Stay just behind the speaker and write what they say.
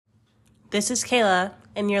This is Kayla,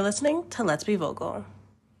 and you're listening to Let's Be Vocal.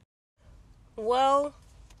 Well,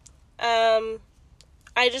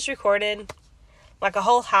 I just recorded like a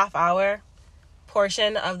whole half-hour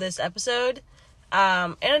portion of this episode in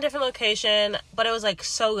a different location, but it was like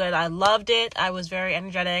so good. I loved it. I was very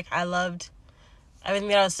energetic. I loved everything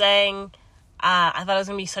that I was saying. I thought it was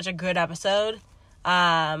going to be such a good episode.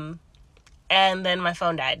 And then my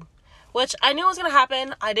phone died, which I knew was going to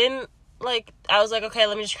happen. I was like, okay,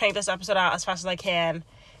 let me just crank this episode out as fast as I can.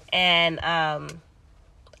 And I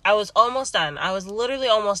was almost done. I was literally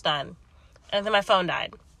almost done. And then my phone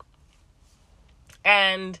died.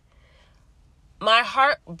 And my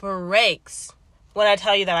heart breaks when I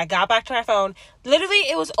tell you that I got back to my phone. Literally,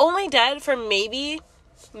 it was only dead for maybe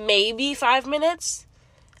 5 minutes.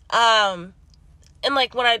 And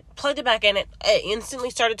like when I plugged it back in, it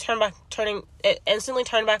instantly started it instantly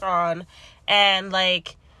turned back on. And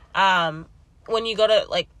like when you go to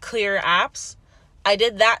like clear apps, I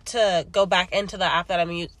did that to go back into the app that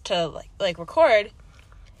I'm used to like record.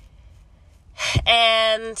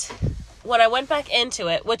 And when I went back into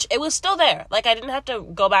it, which it was still there, like I didn't have to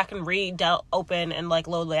go back and open and like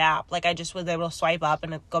load the app. Like I just was able to swipe up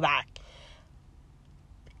and go back.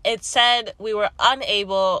 It said we were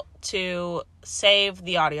unable to save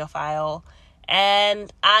the audio file,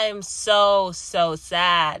 and I'm so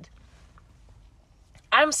sad.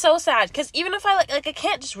 I'm so sad, because even if I, like I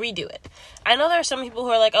can't just redo it. I know there are some people who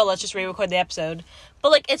are like, oh, let's just re-record the episode.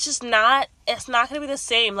 But, like, it's not going to be the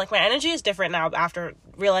same. Like, my energy is different now after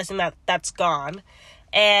realizing that that's gone.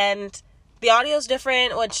 And the audio is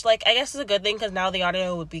different, which, like, I guess is a good thing, because now the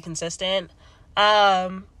audio would be consistent.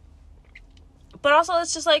 But also,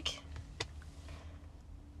 it's just, like,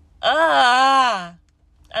 I'm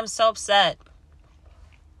so upset.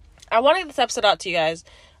 I want to get this episode out to you guys.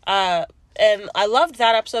 And I loved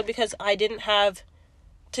that episode because I didn't have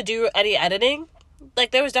to do any editing.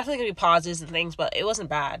 Like, there was definitely going to be pauses and things, but it wasn't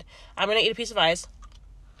bad. I'm going to eat a piece of ice.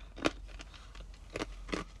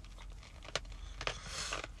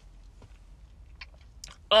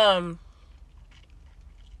 Dang,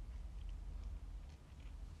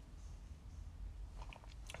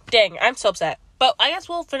 I'm so upset. But I guess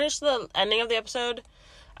we'll finish the ending of the episode.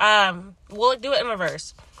 We'll do it in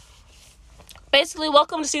reverse. Basically,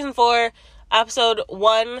 welcome to season 4, episode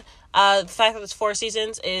 1. The fact that it's 4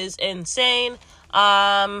 seasons is insane.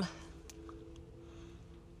 Gosh,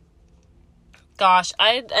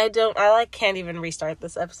 I can't even restart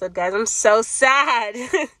this episode, guys. I'm so sad.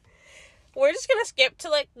 We're just gonna skip to,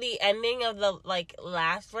 like, the ending of the, like,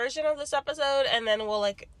 last version of this episode, and then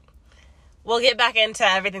we'll get back into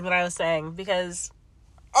everything that I was saying, because,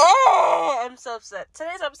 I'm so upset.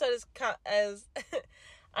 Today's episode is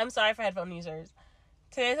I'm sorry for headphone users.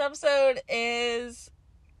 Today's episode is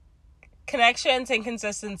connections and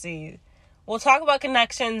consistency. We'll talk about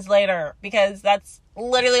connections later, because that's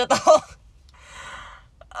literally what the whole...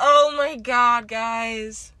 Oh my god,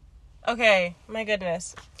 guys. Okay, my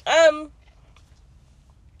goodness. I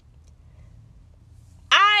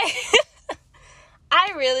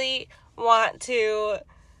really want to...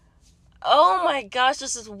 Oh my gosh,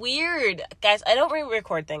 this is weird. Guys, I don't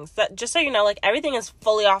re-record things. Just so you know, like, everything is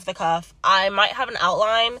fully off the cuff. I might have an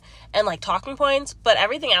outline and, like, talking points, but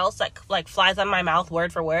everything else that, like, flies out of my mouth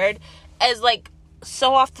word for word is, like,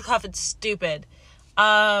 so off the cuff, it's stupid.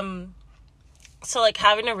 So, like,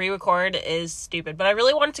 having to re-record is stupid. But I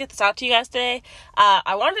really wanted to get this out to you guys today.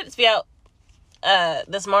 I wanted it to be out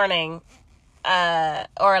this morning,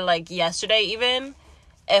 or, like, yesterday even.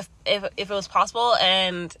 If it was possible,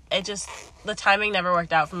 and it just, the timing never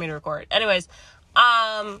worked out for me to record. Anyways,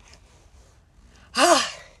 I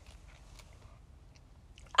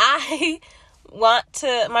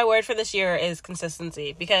my word for this year is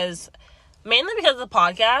consistency, mainly because of the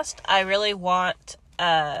podcast. I really want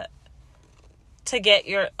to get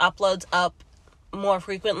your uploads up more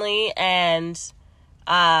frequently, and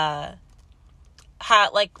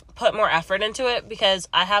put more effort into it, because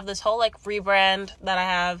I have this whole, like, rebrand that I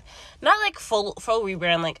have. Not, like, full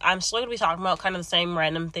rebrand. Like, I'm still gonna be talking about kind of the same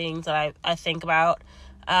random things that I think about.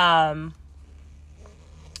 But,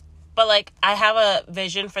 like, I have a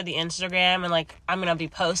vision for the Instagram, and, like, I'm gonna be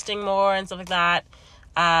posting more and stuff like that.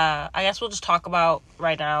 I guess we'll just talk about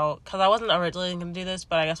right now, because I wasn't originally gonna do this,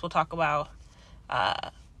 but I guess we'll talk about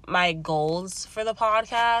my goals for the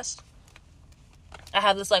podcast. I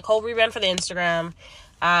have this, like, whole rebrand for the Instagram.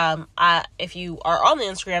 If you are on the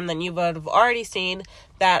Instagram, then you would have already seen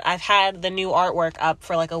that I've had the new artwork up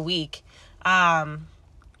for, like, a week,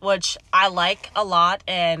 which I like a lot,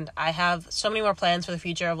 and I have so many more plans for the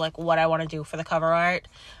future of, like, what I want to do for the cover art.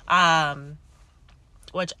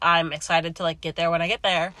 which I'm excited to, like, get there when I get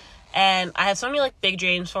there. And I have so many, like, big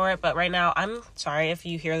dreams for it, but right now, I'm sorry if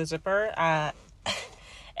you hear the zipper.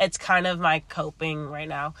 It's kind of my coping right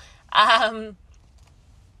now.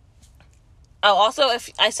 Also, if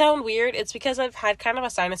I sound weird, it's because I've had kind of a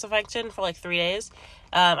sinus infection for, like, 3 days.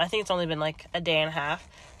 I think it's only been, like, a day and a half.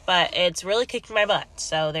 But it's really kicking my butt,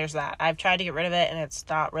 so there's that. I've tried to get rid of it, and it's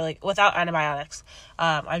not really... Without antibiotics.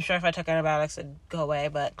 I'm sure if I took antibiotics, it'd go away,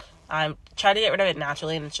 but I'm trying to get rid of it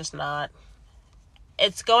naturally, and it's just not...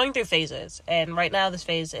 It's going through phases, and right now this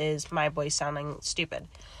phase is my voice sounding stupid.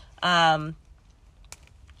 But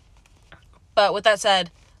with that said,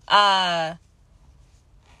 I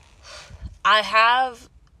have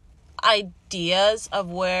ideas of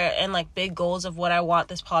where... and, like, big goals of what I want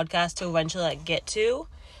this podcast to eventually, like, get to.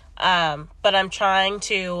 But I'm trying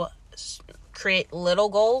to create little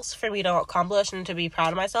goals for me to accomplish and to be proud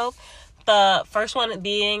of myself. The first one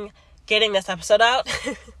being getting this episode out.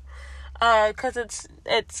 Cause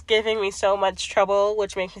it's giving me so much trouble,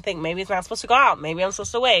 which makes me think maybe it's not supposed to go out. Maybe I'm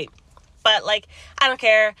supposed to wait. But, like, I don't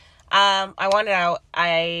care. I want it out.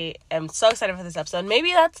 I am so excited for this episode.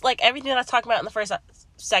 Maybe that's, like, everything that I was talking about in the first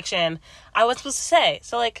section I was supposed to say.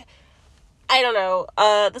 So, like, I don't know.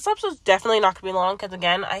 This episode's definitely not gonna be long, because,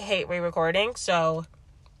 again, I hate re-recording, so,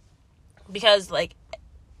 because, like,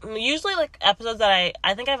 usually, like, episodes that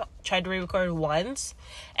I think I've tried to re-record once,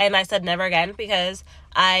 and I said never again, because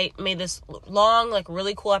I made this long, like,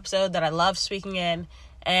 really cool episode that I loved speaking in,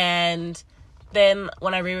 and then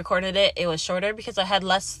when I re-recorded it, it was shorter, because I had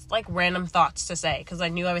less, like, random thoughts to say, because I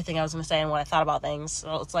knew everything I was gonna say and what I thought about things,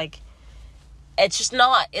 so it's, like, it's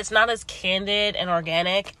not as candid and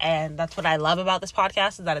organic, and that's what I love about this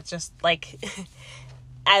podcast, is that it's just, like,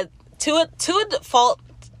 to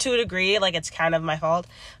a degree, like, it's kind of my fault,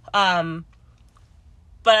 but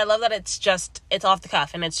I love that it's off the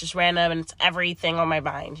cuff, and it's just random, and it's everything on my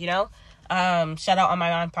mind, you know? Shout out On My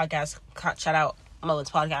Mind podcast, shout out Mullen's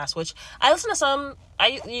podcast, which I listen to some,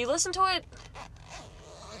 you listen to it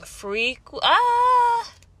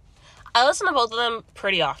I listen to both of them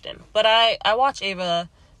pretty often, but I watch Ava,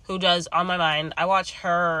 who does On My Mind. I watch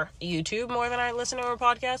her YouTube more than I listen to her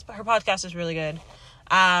podcast, but her podcast is really good.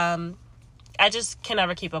 I just can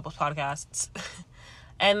never keep up with podcasts.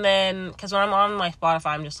 And then, because when I'm on my Spotify,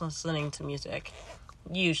 I'm just listening to music,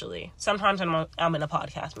 usually. Sometimes I'm in a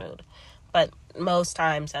podcast mood, but most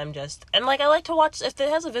times I'm just, and, like, I like to watch, if it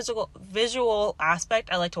has a visual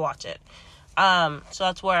aspect, I like to watch it. So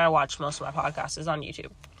that's where I watch most of my podcasts, is on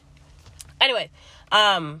YouTube. Anyway,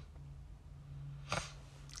 I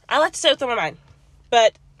like to say what's on my mind,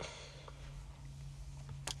 but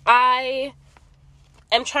I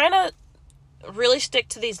am trying to really stick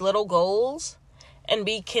to these little goals and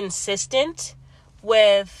be consistent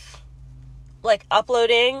with, like,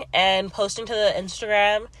 uploading and posting to the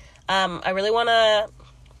Instagram. I really want to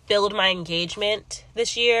build my engagement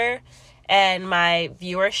this year and my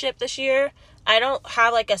viewership this year. I don't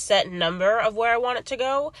have, like, a set number of where I want it to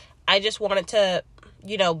go. I just want it to,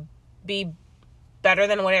 you know, be better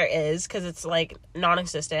than what it is, because it's, like,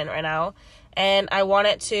 non-existent right now. And I want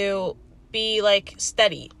it to be, like,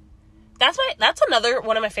 steady. That's another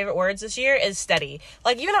one of my favorite words this year, is steady.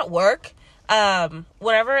 Like, even at work,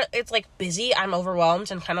 whenever it's, like, busy, I'm overwhelmed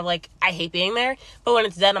and kind of, like, I hate being there. But when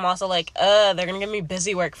it's done, I'm also like, they're gonna give me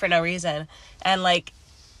busy work for no reason. And, like,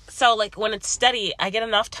 so, like, when it's steady, I get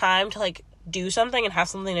enough time to, like, do something and have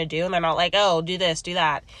something to do, and they're not like, oh, do this, do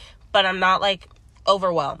that. But I'm not, like,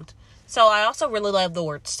 overwhelmed. So I also really love the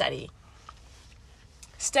word steady.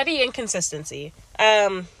 Steady and consistency.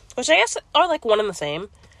 Which I guess are, like, one and the same.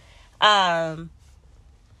 Let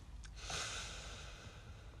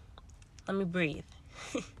me breathe.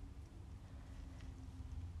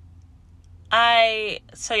 I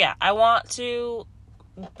want to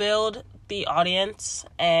build the audience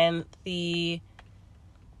and I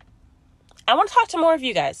want to talk to more of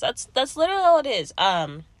you guys. That's literally all it is. I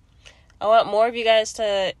want more of you guys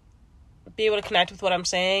to be able to connect with what I'm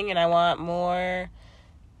saying, and I want more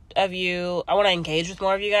of you, I want to engage with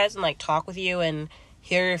more of you guys and, like, talk with you and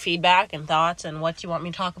hear your feedback and thoughts and what you want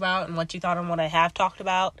me to talk about and what you thought on what I have talked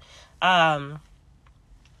about. Because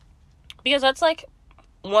that's, like,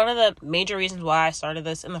 one of the major reasons why I started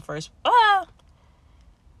this in the first,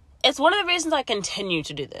 it's one of the reasons I continue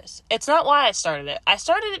to do this. It's not why I started it. I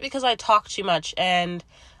started it because I talk too much and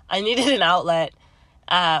I needed an outlet.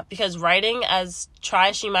 Because writing, as try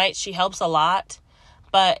as she might, she helps a lot,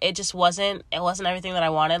 but it wasn't everything that I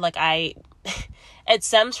wanted. Like, it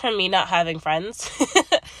stems from me not having friends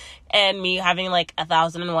and me having, like,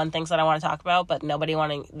 1,001 things that I want to talk about, but nobody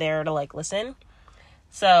wanting there to, like, listen.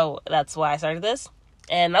 So that's why I started this.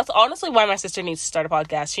 And that's honestly why my sister needs to start a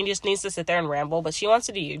podcast. She just needs to sit there and ramble, but she wants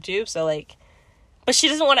to do YouTube, so, like, but she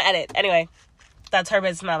doesn't want to edit. Anyway, that's her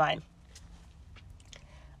business, not mine.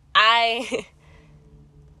 I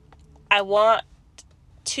want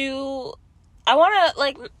to,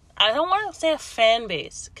 like, I don't want to say a fan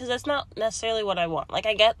base, because that's not necessarily what I want. Like,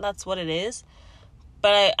 I get that's what it is,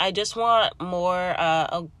 but I just want more,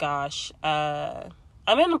 I'm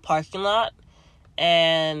in a parking lot,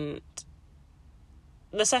 and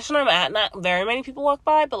the section I'm at, not very many people walk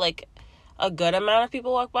by, but, like, a good amount of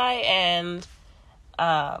people walk by, and,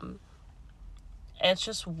 it's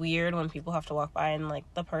just weird when people have to walk by, and, like,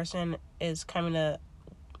 the person is coming to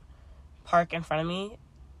park in front of me,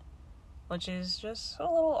 which is just a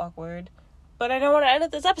little awkward, but I don't want to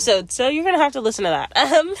edit this episode, so you're gonna have to listen to that.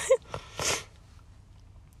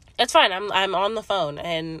 It's fine, I'm on the phone,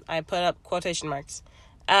 and I put up quotation marks.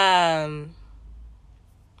 I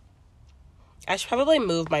should probably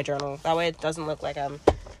move my journal. That way it doesn't look like I'm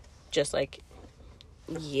just like,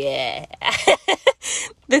 yeah.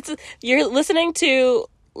 You're listening to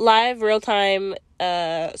live, real-time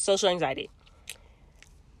social anxiety.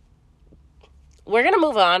 We're going to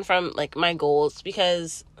move on from, like, my goals,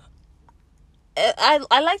 because I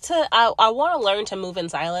want to learn to move in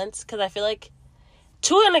silence, because I feel like,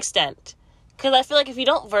 to an extent, because I feel like if you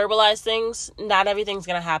don't verbalize things, not everything's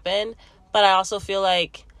going to happen. But I also feel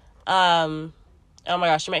like, oh my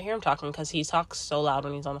gosh, you might hear him talking because he talks so loud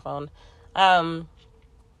when he's on the phone.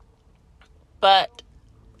 But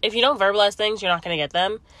if you don't verbalize things, you're not going to get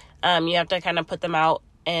them. You have to kind of put them out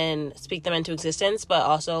and speak them into existence, but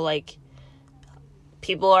also, like,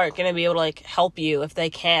 people aren't going to be able to, like, help you if they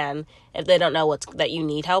can, if they don't know that you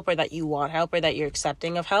need help, or that you want help, or that you're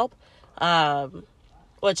accepting of help,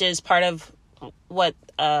 which is part of what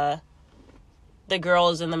the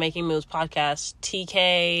girls in the Making Moves podcast,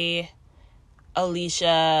 TK,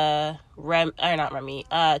 Alicia,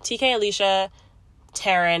 TK, Alicia,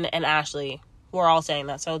 Taryn, and Ashley, we're all saying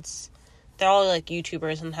that. So they're all, like,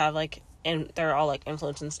 YouTubers and have, like, and they're all, like,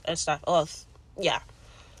 influencers and stuff. Oh, yeah.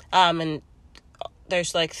 And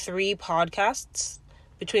there's, like, 3 podcasts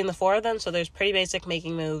between the 4 of them. So there's Pretty Basic,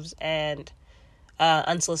 Making Moves, and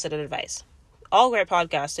Unsolicited Advice. All great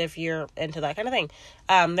podcasts if you're into that kind of thing.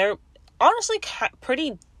 They're honestly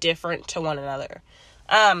pretty different to one another.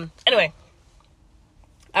 Anyway,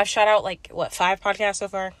 I've shot out, like, 5 podcasts so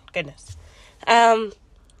far? Goodness.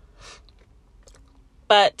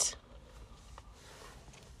 But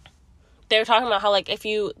they were talking about how, like,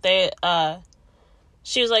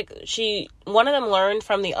 she was like, one of them learned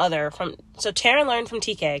from the other, so Taryn learned from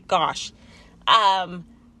TK,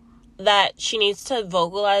 that she needs to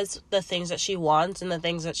vocalize the things that she wants and the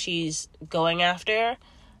things that she's going after.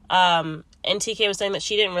 And TK was saying that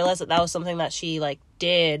she didn't realize that was something that she, like,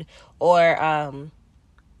 did, or,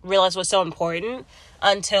 realized was so important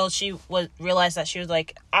until she realized that she was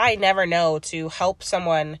like, I never know to help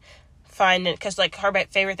someone find it, because, like, her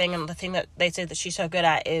favorite thing, and the thing that they say that she's so good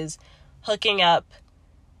at, is hooking up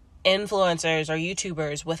influencers or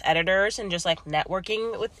YouTubers with editors and just, like,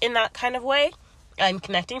 networking in that kind of way and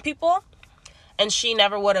connecting people. And she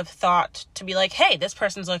never would have thought to be like, hey, this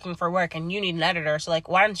person's looking for work and you need an editor, so, like,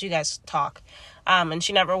 why don't you guys talk? And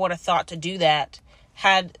she never would have thought to do that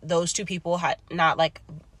had those 2 people had not, like,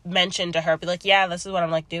 mentioned to her, be like, yeah, this is what I'm,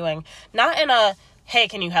 like, doing. Not in a, hey,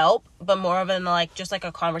 can you help? But more of in, like, just, like,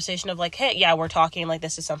 a conversation of, like, hey, yeah, we're talking, like,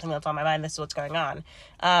 this is something that's on my mind, this is what's going on.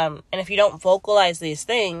 And if you don't vocalize these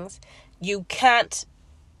things, you can't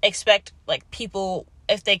expect, like, people,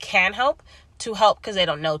 if they can help, to help because they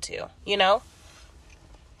don't know to, you know?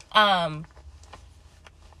 But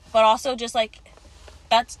also just, like,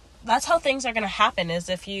 that's how things are gonna happen, is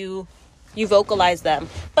if you vocalize them.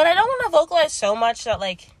 But I don't want to vocalize so much that,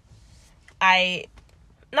 like, I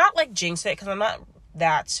not, like, jinx it, because I'm not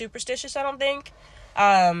that superstitious, I don't think.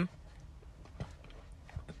 But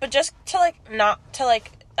just to, like, not to,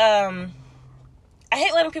 like, I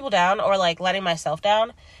hate letting people down, or, like, letting myself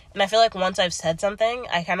down. And I feel like once I've said something,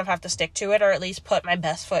 I kind of have to stick to it, or at least put my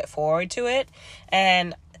best foot forward to it.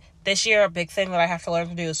 And this year, a big thing that I have to learn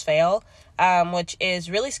to do is fail, which is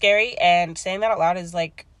really scary. And saying that out loud is,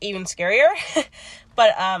 like, even scarier.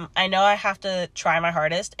 But I know I have to try my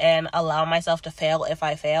hardest and allow myself to fail if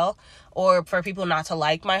I fail, or for people not to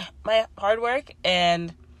like my hard work,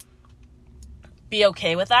 and be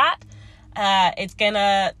okay with that. It's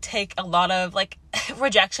gonna take a lot of, like,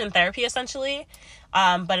 rejection therapy, essentially.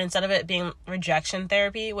 But instead of it being rejection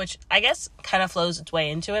therapy, which I guess kind of flows its way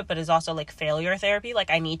into it, but is also, like, failure therapy. Like,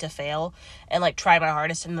 I need to fail and, like, try my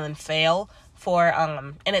hardest and then fail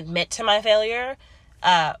and admit to my failure,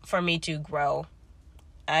 for me to grow.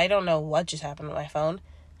 I don't know what just happened to my phone.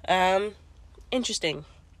 Interesting.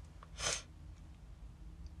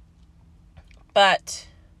 But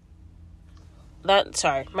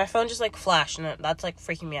sorry, my phone just like flashed and that's like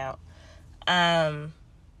freaking me out.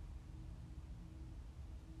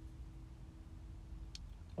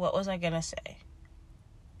 What was I gonna say?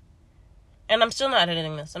 And I'm still not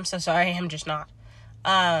editing this. I'm so sorry. I'm just not.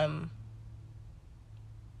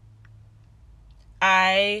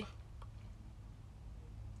 I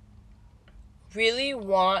really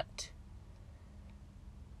want...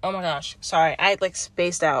 Oh my gosh. Sorry. I like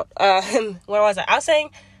spaced out. Where was I? I was saying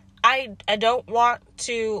I don't want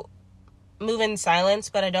to move in silence,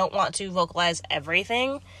 but I don't want to vocalize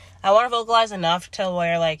everything. I want to vocalize enough to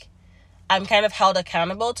where like I'm kind of held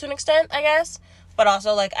accountable to an extent, I guess. But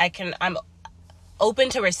also like I'm open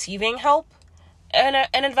to receiving help and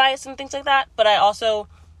advice and things like that. But I also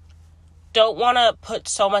don't want to put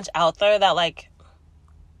so much out there that like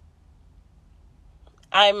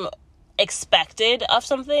I'm expected of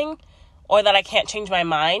something or that I can't change my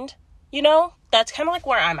mind, you know? That's kind of like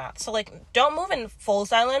where I'm at. So like, don't move in full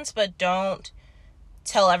silence, but don't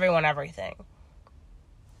tell everyone everything.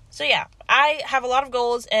 So yeah, I have a lot of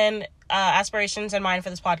goals and aspirations in mind for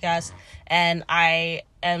this podcast, and I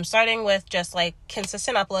am starting with just like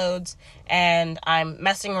consistent uploads, and I'm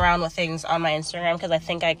messing around with things on my Instagram because I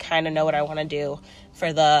think I kind of know what I want to do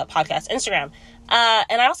for the podcast Instagram.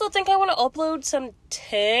 And I also think I want to upload some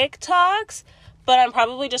TikToks, but I'm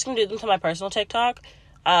probably just going to do them to my personal TikTok,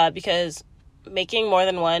 because making more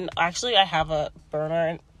than one, actually I have a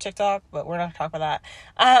burner TikTok, but we're not talking about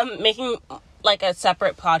that. Making like a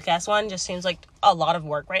separate podcast one just seems like a lot of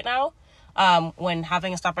work right now, when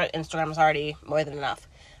having a separate Instagram is already more than enough.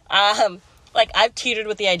 Like I've teetered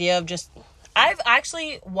with the idea of I've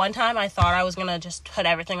actually, one time I thought I was going to just put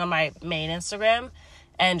everything on my main Instagram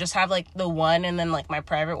and just have like the one and then like my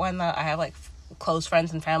private one that I have like close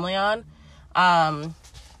friends and family on.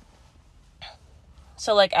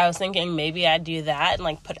 So like I was thinking maybe I'd do that and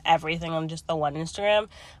like put everything on just the one Instagram.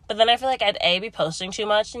 But then I feel like I'd A, be posting too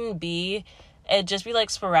much, and B, it'd just be like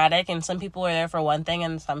sporadic, and some people are there for one thing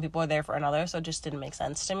and some people are there for another, so it just didn't make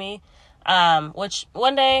sense to me. Which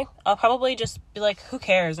one day I'll probably just be like, who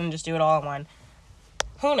cares, and just do it all in one.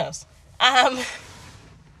 Who knows?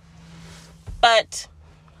 But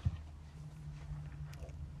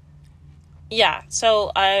yeah,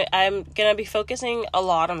 so I'm gonna be focusing a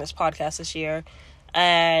lot on this podcast this year,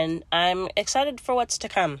 and I'm excited for what's to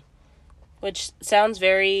come, which sounds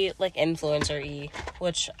very like influencer-y,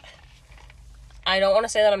 which I don't want to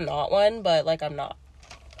say that I'm not one, but like I'm not.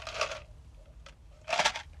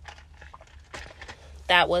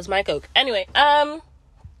 That was my Coke. Anyway, I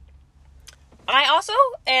also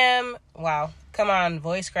am, wow, come on,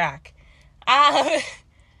 voice crack. I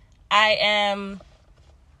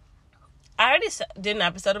already did an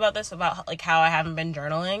episode about this, about like how I haven't been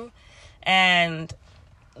journaling, and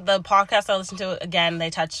the podcast I listened to, again, they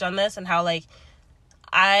touched on this, and how like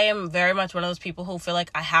I am very much one of those people who feel like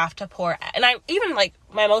I have to pour, and I even like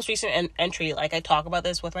my most recent entry, like I talk about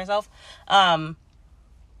this with myself.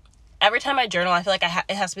 Every time I journal, I feel like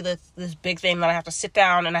it has to be this big thing that I have to sit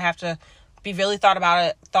down and I have to be really thought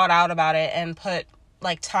out about it, and put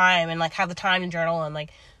like time and like have the time to journal and like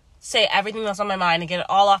say everything that's on my mind and get it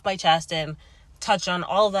all off my chest and touch on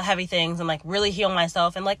all of the heavy things and like really heal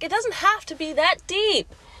myself. And like, it doesn't have to be that deep.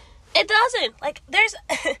 It doesn't. Like, there's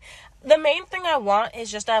the main thing I want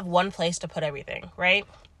is just to have one place to put everything, right?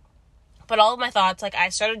 But all of my thoughts, like I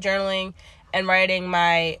started journaling and writing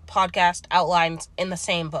my podcast outlines in the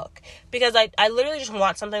same book, because I literally just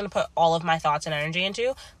want something to put all of my thoughts and energy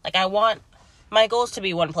into. Like, I want my goals to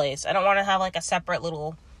be one place. I don't want to have like a separate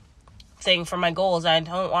little thing for my goals. I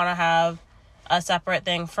don't want to have a separate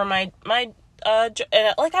thing for my like I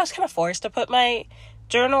was kind of forced to put my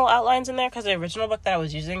journal outlines in there because the original book that I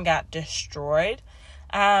was using got destroyed.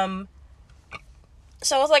 So I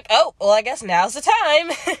was like, oh, well, I guess now's the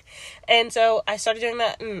time. And so I started doing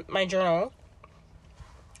that in my journal,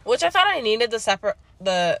 which I thought I needed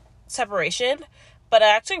the separation, but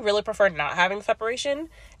I actually really prefer not having separation,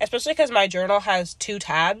 especially because my journal has 2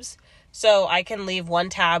 tabs. So I can leave one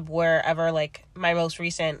tab wherever like my most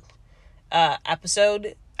recent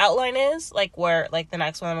episode outline is, like where like the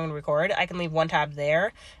next one I'm going to record. I can leave one tab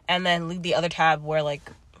there and then leave the other tab where like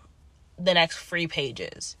the next free page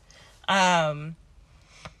is. But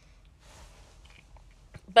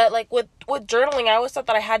like with journaling, I always thought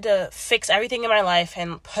that I had to fix everything in my life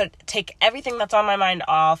and take everything that's on my mind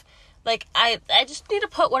off. Like I just need to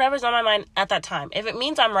put whatever's on my mind at that time. If it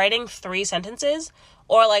means I'm writing 3 sentences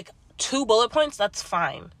or like 2 bullet points, that's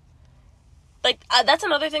fine. like, that's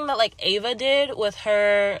another thing that, like, Ava did with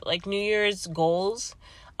her, like, New Year's goals.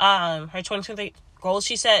 Her 2023 goals.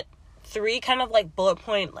 She set 3 kind of, like, bullet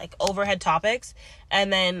point, like, overhead topics.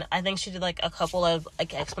 And then I think she did, like, a couple of,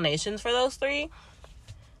 like, explanations for those 3.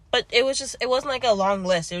 But it wasn't, like, a long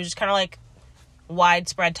list. It was just kind of, like,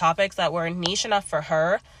 widespread topics that were niche enough for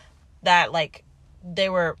her that, like, they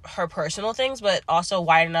were her personal things, but also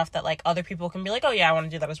wide enough that, like, other people can be like, oh, yeah, I want to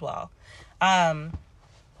do that as well. And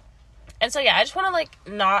so, yeah, I just want to, like,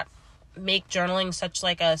 not make journaling such,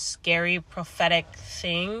 like, a scary, prophetic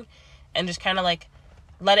thing and just kind of, like,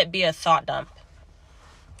 let it be a thought dump.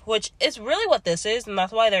 Which is really what this is, and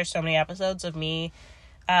that's why there's so many episodes of me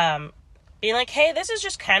being like, hey, this is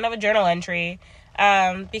just kind of a journal entry,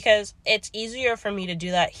 because it's easier for me to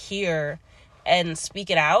do that here and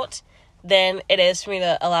speak it out than it is for me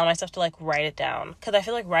to allow myself to, like, write it down. Because I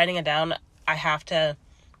feel like writing it down, I have to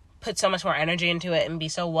put so much more energy into it and be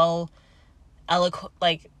so well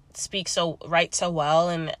write so well,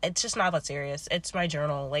 and it's just not that serious. It's my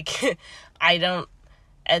journal. Like, I don't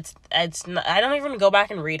even go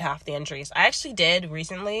back and read half the entries. I actually did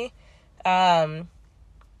recently,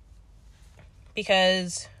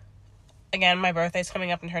 because, again, my birthday's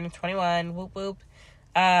coming up and turning 21, whoop whoop,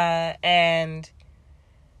 and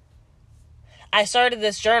I started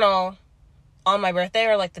this journal on my birthday,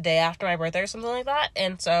 or, like, the day after my birthday or something like that,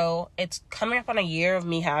 and so it's coming up on a year of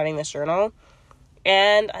me having this journal,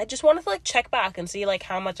 and I just wanted to, like, check back and see, like,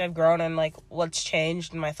 how much I've grown and, like, what's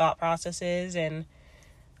changed in my thought processes, and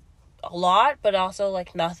a lot, but also,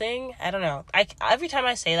 like, nothing. I don't know. Every time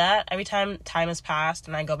I say that, every time has passed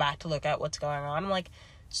and I go back to look at what's going on, I'm like,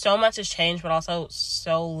 so much has changed, but also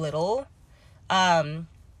so little. In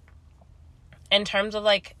terms of,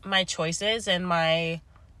 like, my choices and my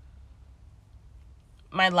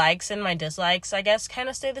likes and my dislikes, I guess, kind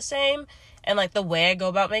of stay the same. And, like, the way I go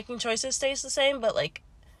about making choices stays the same. But, like,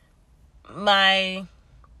 my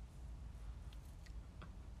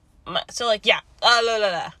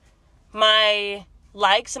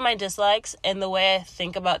likes and my dislikes and the way I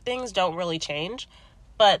think about things don't really change.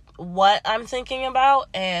 But what I'm thinking about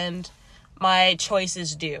and my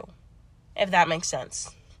choices do, if that makes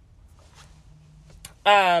sense.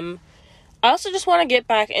 I also just want to get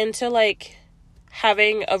back into, like,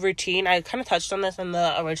 having a routine. I kind of touched on this in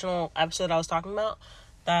the original episode I was talking about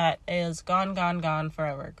that is gone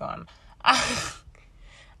forever gone.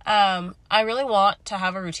 I really want to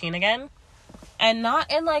have a routine again, and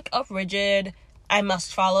not in, like, a rigid I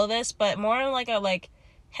must follow this, but more in, like, a, like,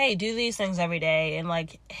 hey, do these things every day, and,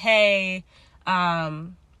 like, hey, there's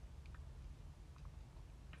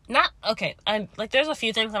a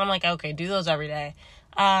few things that I'm like, okay, do those every day,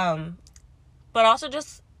 but also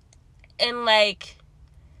just in, like,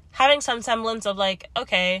 having some semblance of, like,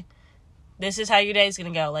 okay, this is how your day is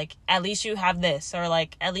gonna go, like, at least you have this, or,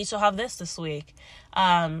 like, at least you'll have this week,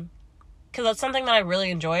 because that's something that I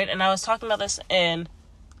really enjoyed, and I was talking about this in,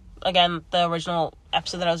 again, the original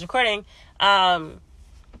episode that I was recording.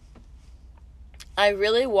 I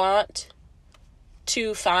really want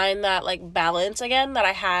to find that, like, balance again that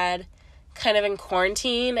I had kind of in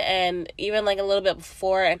quarantine, and even, like, a little bit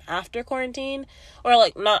before and after quarantine, or,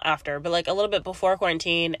 like, not after, but, like, a little bit before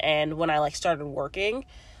quarantine, and when I, like, started working.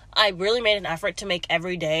 I really made an effort to make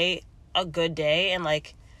every day a good day, and,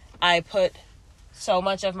 like, I put so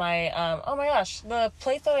much of my, oh my gosh, the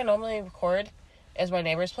place that I normally record is my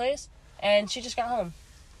neighbor's place, and she just got home.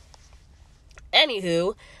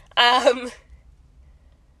 Anywho,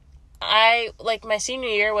 my senior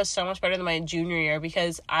year was so much better than my junior year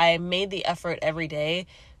because I made the effort every day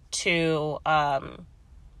to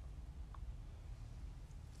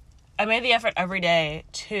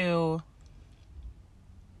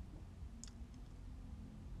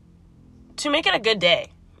make it a good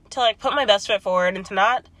day, to, like, put my best foot forward and to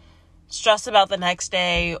not stress about the next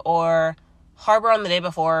day or harbor on the day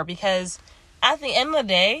before, because at the end of the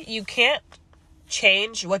day, you can't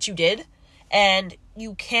change what you did, and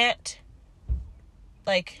you can't,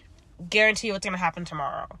 like, guarantee what's going to happen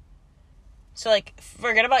tomorrow. So, like,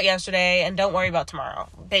 forget about yesterday and don't worry about tomorrow,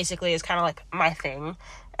 basically, is kind of, like, my thing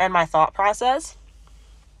and my thought process.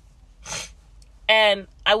 And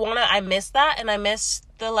I miss that, and I miss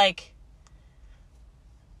the, like,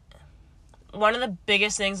 one of the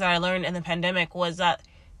biggest things that I learned in the pandemic was that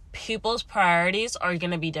people's priorities are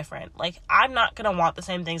going to be different. Like, I'm not going to want the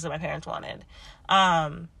same things that my parents wanted.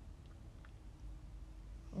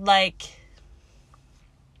 Like,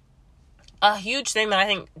 a huge thing that I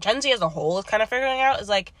think Gen Z as a whole is kind of figuring out is,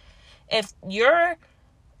 like, if you're,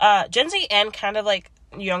 Gen Z and kind of, like,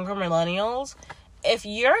 younger millennials, if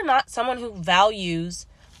you're not someone who values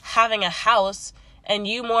having a house and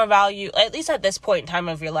you more value, at least at this point in time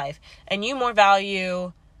of your life, and you more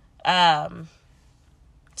value,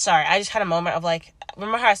 sorry, I just had a moment of like,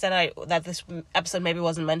 remember how I said that this episode maybe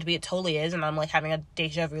wasn't meant to be? It totally is, and I'm like having a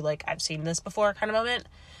deja vu, like I've seen this before kind of moment.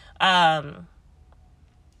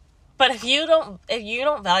 But if you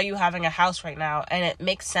don't value having a house right now, and it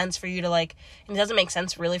makes sense for you to like, and it doesn't make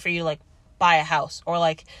sense really for you to like buy a house or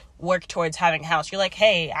like work towards having a house. You're like,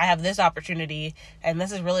 hey, I have this opportunity and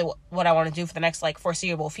this is really what I want to do for the next like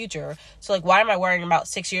foreseeable future. So like, why am I worrying about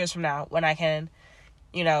 6 years from now when I can,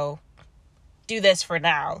 do this for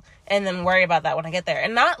now and then worry about that when I get there?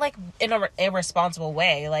 And not like in an irresponsible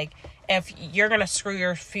way. Like, if you're going to screw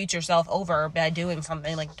your future self over by doing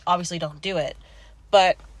something, like obviously don't do it.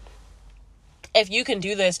 But if you can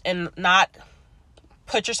do this and not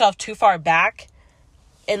put yourself too far back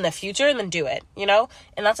in the future, then do it,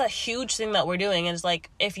 And that's a huge thing that we're doing, is like,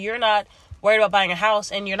 if you're not worried about buying a house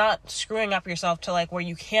and you're not screwing up yourself to like where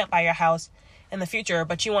you can't buy your house in the future,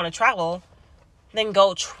 but you want to travel, then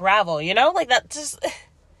go travel, Like, that just,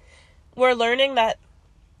 we're learning that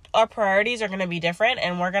our priorities are going to be different,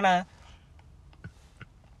 and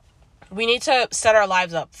we need to set our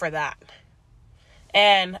lives up for that.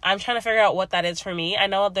 And I'm trying to figure out what that is for me. I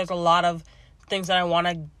know there's a lot of things that I want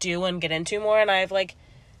to do and get into more, and I've like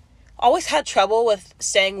always had trouble with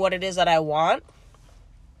saying what it is that I want.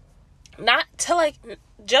 Not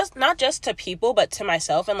just to people, but to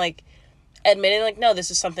myself, and like admitting like, no, this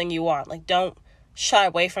is something you want. Like, don't shy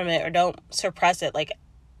away from it or don't suppress it. Like,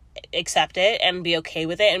 accept it and be okay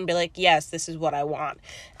with it and be like, yes, this is what I want.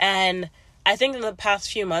 And I think in the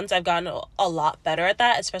past few months, I've gotten a lot better at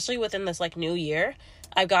that, especially within this like new year.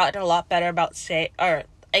 I've gotten a lot better about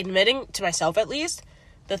admitting to myself, at least,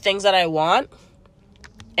 the things that I want.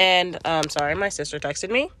 And, sorry, my sister texted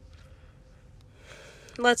me.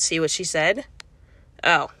 Let's see what she said.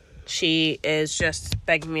 Oh, she is just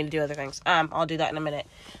begging me to do other things. I'll do that in a minute.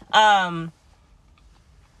 I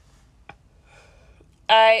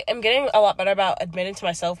am getting a lot better about admitting to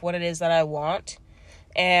myself what it is that I want.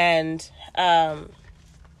 And, I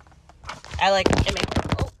like,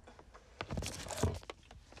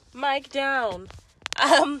 mic down.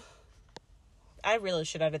 I really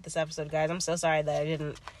should edit this episode, guys. I'm so sorry that I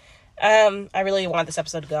didn't. I really want this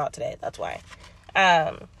episode to go out today. That's why.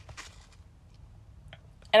 And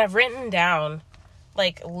I've written down,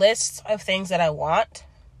 like, lists of things that I want.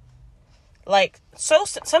 Like,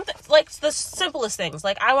 something, like, the simplest things.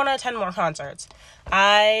 Like, I want to attend more concerts.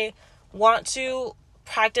 I want to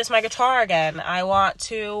practice my guitar again. I want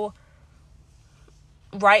to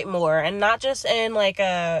write more, and not just in like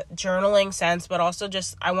a journaling sense, but also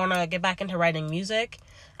just I want to get back into writing music.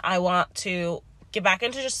 I want to get back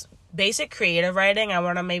into just basic creative writing. I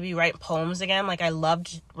want to maybe write poems again. Like, I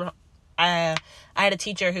had a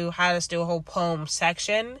teacher who had us do a whole poem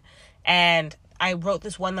section, and I wrote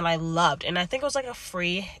this one that I loved, and I think it was like a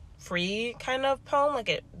free kind of poem. Like,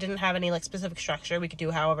 it didn't have any like specific structure. We could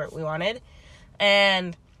do however we wanted.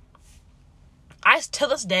 And to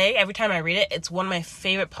this day, every time I read it, it's one of my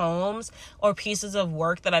favorite poems or pieces of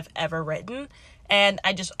work that I've ever written. And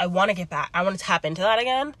I want to get back. I want to tap into that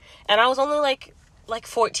again. And I was only like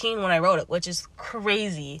 14 when I wrote it, which is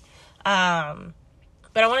crazy. But I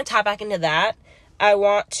want to tap back into that. I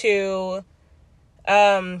want to,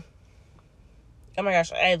 oh my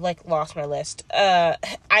gosh, I like lost my list.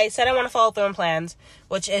 I said I want to follow through on plans,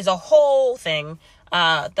 which is a whole thing,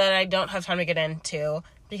 that I don't have time to get into,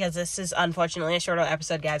 because this is unfortunately a shorter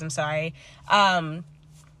episode, guys. I'm sorry. But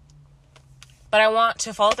I want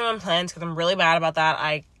to follow through on plans because I'm really bad about that.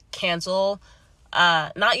 I cancel,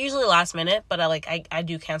 not usually last minute, but I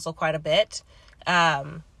do cancel quite a bit.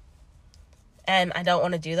 And I don't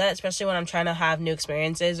want to do that, especially when I'm trying to have new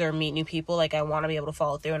experiences or meet new people. Like, I want to be able to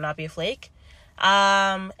follow through and not be a flake.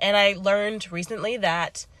 And I learned recently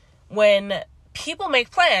that when people make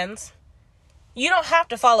plans, you don't have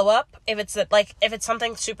to follow up if it's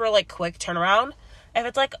something super like quick turnaround. If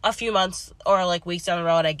it's like a few months or like weeks down the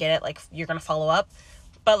road, I get it. Like, you're going to follow up.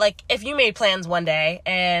 But like, if you made plans one day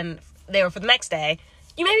and they were for the next day,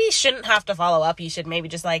 you maybe shouldn't have to follow up. You should maybe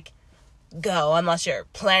just like go, unless you're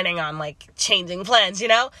planning on like changing plans,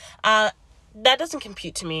 that doesn't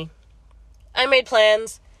compute to me. I made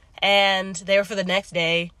plans and they were for the next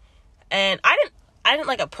day, and I didn't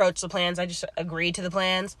like approach the plans. I just agreed to the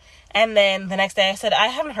plans. And then the next day I said, I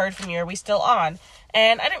haven't heard from you. Are we still on?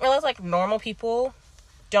 And I didn't realize like normal people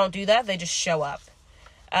don't do that. They just show up.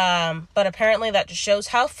 But apparently that just shows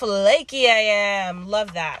how flaky I am.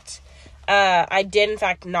 Love that. I did in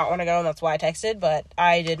fact not want to go, and that's why I texted, but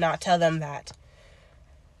I did not tell them that.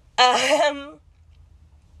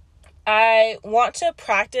 I want to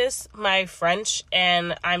practice my French,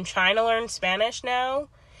 and I'm trying to learn Spanish now.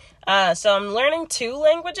 So I'm learning 2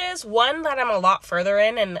 languages. One that I'm a lot further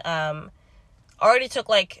in, and already took,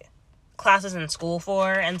 like, classes in school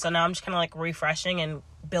for, and so now I'm just kind of, like, refreshing and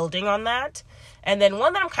building on that. And then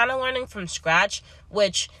one that I'm kind of learning from scratch,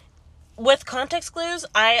 which, with context clues,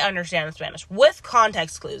 I understand Spanish. With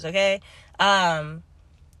context clues, okay? But,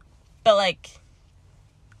 like,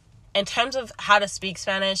 in terms of how to speak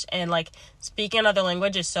Spanish and, like, speaking another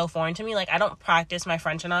language is so foreign to me. Like, I don't practice my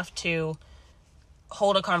French enough to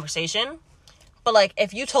hold a conversation. But, like,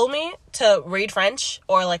 if you told me to read French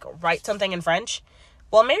or, like, write something in French,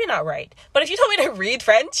 well, maybe not write, but if you told me to read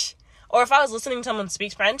French, or if I was listening to someone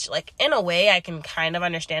speak French, like, in a way, I can kind of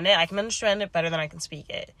understand it. I can understand it better than I can speak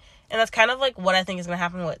it. And that's kind of, like, what I think is going to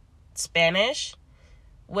happen with Spanish,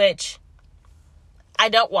 which I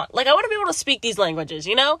don't want. Like, I want to be able to speak these languages,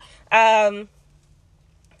 you know? So,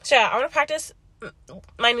 yeah, I want to practice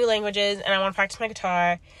my new languages, and I want to practice my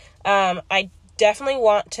guitar. I definitely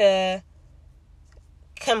want to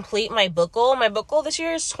complete my book goal. My book goal this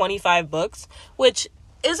year is 25 books, which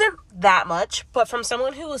isn't that much, but from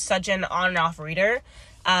someone who was such an on and off reader,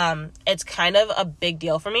 it's kind of a big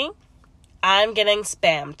deal for me. I'm getting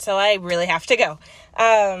spammed, so I really have to go.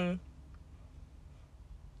 But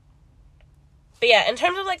yeah, in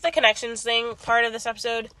terms of, like, the connections thing part of this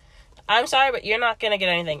episode, I'm sorry, but you're not gonna get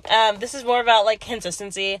anything. This is more about, like,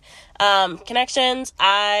 consistency. Connections,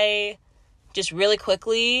 I just really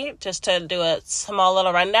quickly, just to do a small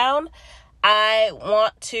little rundown, I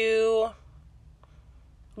want to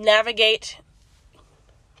navigate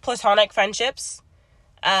platonic friendships,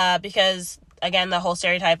 because, again, the whole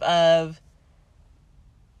stereotype of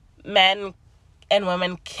men and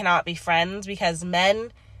women cannot be friends, because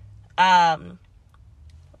men, or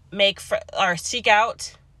seek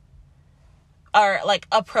out, or, like,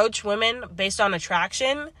 approach women based on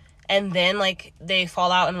attraction, and then, like, they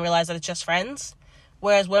fall out and realize that it's just friends,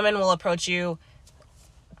 whereas women will approach you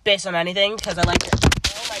based on anything, because I like it.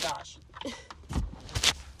 Oh my gosh.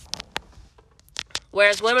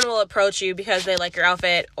 Whereas women will approach you because they like your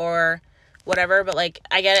outfit or whatever, but, like,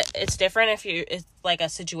 I get it, it's different if it's, like, a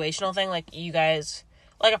situational thing, like, you guys,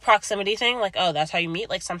 like, a proximity thing, like, oh, that's how you meet,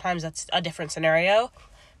 like, sometimes that's a different scenario,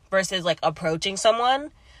 versus, like, approaching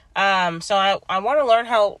someone. So I want to learn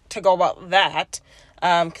how to go about that,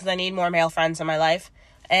 because I need more male friends in my life,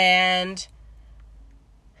 and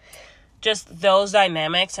just those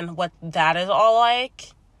dynamics and what that is all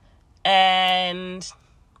like. And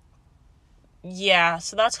yeah,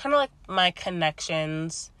 so that's kind of, like, my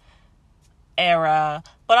connections era,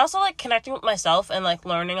 but also, like, connecting with myself and, like,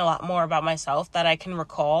 learning a lot more about myself that I can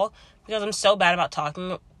recall, because I'm so bad about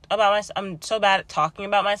talking about myself. I'm so bad at talking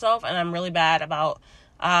about myself, and I'm really bad about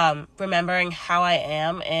remembering how I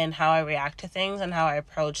am and how I react to things and how I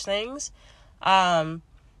approach things,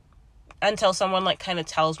 until someone, like, kind of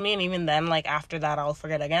tells me, and even then, like, after that, I'll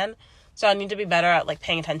forget again. So I need to be better at, like,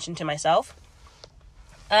 paying attention to myself.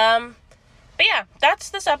 But yeah,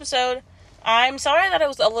 that's this episode. I'm sorry that it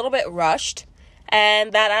was a little bit rushed,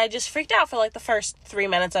 and that I just freaked out for, like, the first 3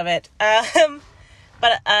 minutes of it.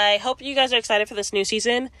 But I hope you guys are excited for this new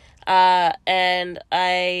season, and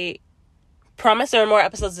I promise there are more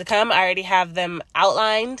episodes to come. I already have them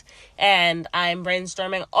outlined, and I'm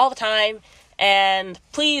brainstorming all the time, and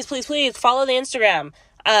please follow the Instagram.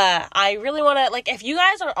 I really want to, like, if you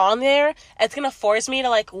guys are on there, it's going to force me to,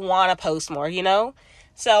 like, want to post more, you know?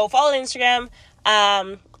 So follow the Instagram.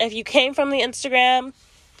 If you came from the Instagram,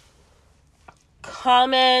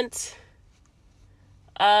 comment.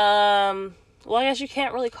 Well, I guess you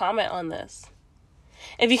can't really comment on this.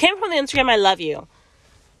 If you came from the Instagram, I love you.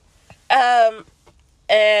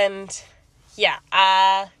 And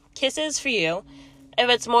yeah, kisses for you. If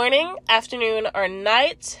it's morning, afternoon, or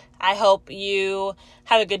night, I hope you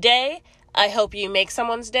have a good day. I hope you make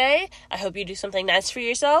someone's day. I hope you do something nice for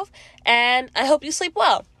yourself. And I hope you sleep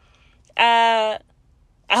well. I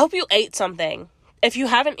hope you ate something. If you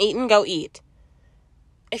haven't eaten, go eat.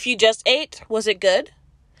 If you just ate, was it good?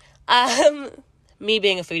 Me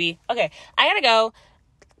being a foodie. Okay, I gotta go.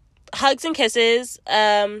 Hugs and kisses.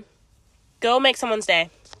 Go make someone's day.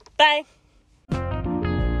 Bye.